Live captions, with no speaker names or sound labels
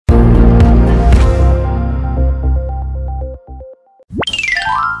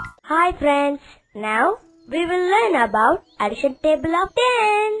Hi friends, now we will learn about addition table of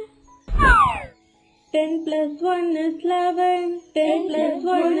 10. 10 plus 1 is 11. 10 plus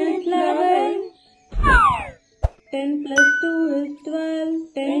 1 is 11. 10 plus 2 is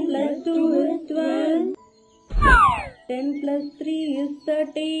 12. 10 plus 2 is 12. 10 plus 3 is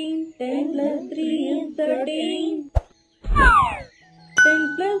 13. 10 plus 3 is 13.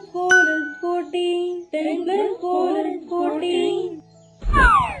 10 plus 4 is 14. 10 plus 4 is 14.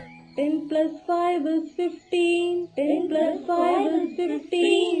 10 plus 5 is 15. 10 plus 5 is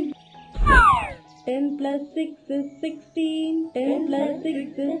 15. 10 plus 6 is 16. 10 plus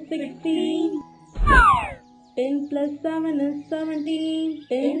 6 is 16. 10 plus 7 is 17.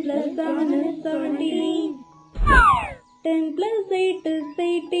 10 plus 7 is 17. 10 plus 8 is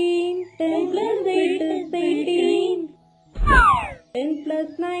 18. 10 plus 8 is 18. 10 plus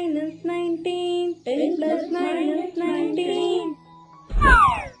 9 is 19. 10 plus 9 is 19.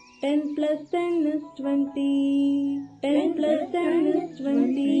 10 plus 10 is 20. 10 plus 10 is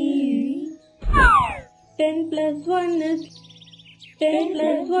 20. 10 plus 1 is 10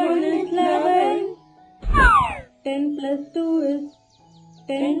 plus 1 is 11. 10 plus 2 is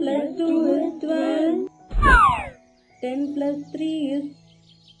 10 plus 2 is 12. 10 plus 3 is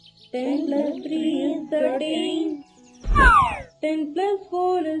 10 plus 3 is 13. 10 plus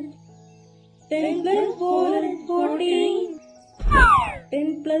 4 is 10 plus 4 is 14.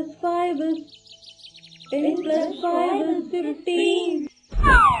 10 plus 5 is 10 plus 5 is 15.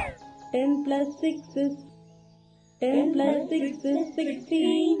 10 plus 6 is 10 plus 6 is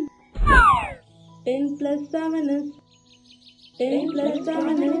 16. 10 plus 7 is 10 plus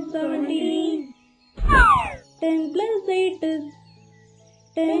 7 is 17. 10 plus 8 is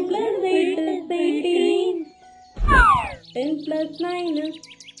 10 plus 8 is 18. 10 plus 9 is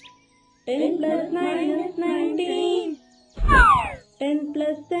 10 plus 9 is 19. 10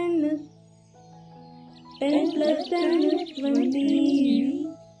 plus 10 is 10 plus 10 is 20.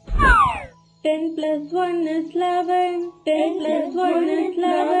 10 plus 1 is 11. 10 plus 1 is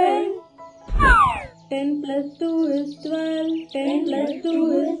 11. 10 plus 2 is 12. 10 plus 2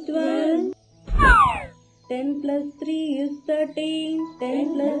 is 12. 10 plus 3 is 13.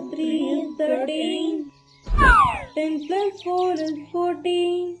 10 plus 3 is 13. 10 plus 4 is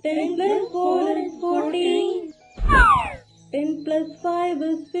 14. 10 plus 4 is 14. 10 plus 5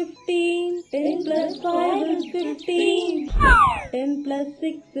 is 15. 10 plus 5 is 15. 10 plus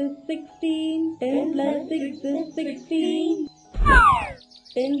 6 is 16. 10 plus 6 is 16.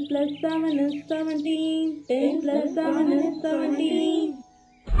 10 plus 7 is 17. 10 plus 7 is 17.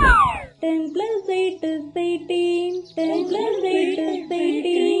 10 plus 8 is 18. 10 plus 8 is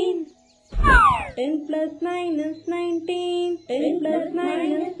 18. 10 plus 9 is 19. 10 plus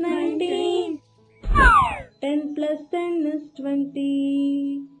 9 is 19. 10 plus 10 is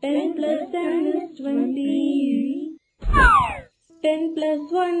 20. 10 plus 10 is 20. 10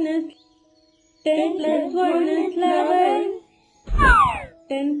 plus 1 is 10 plus 1 is 11.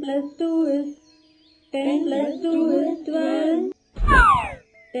 10 plus 2 is 10 plus 2 is 12.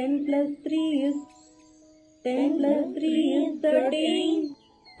 10 plus 3 is 10 plus 3 is 13.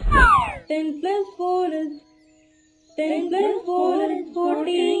 10 plus 4 is 10 plus 4 is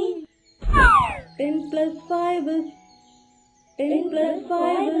 14. 10 plus 5 is 10 plus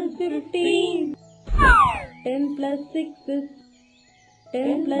 5 is 15. 10 plus 6 is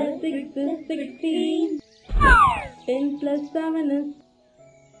 10 plus 6 is 16. 10 plus 7 is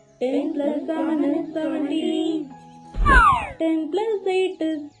 10 plus 7 is 17. 10 plus 8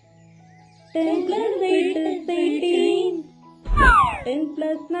 is 10 plus 8 is 18. 10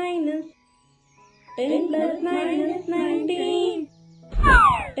 plus 9 is 10 plus 9 is 19.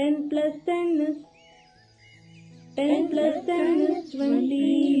 10 plus 10 is 10 plus 10 is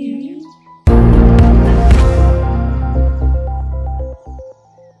 20.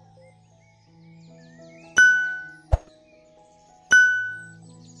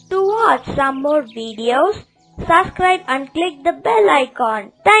 To watch some more videos, subscribe and click the bell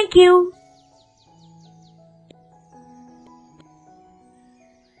icon. Thank you.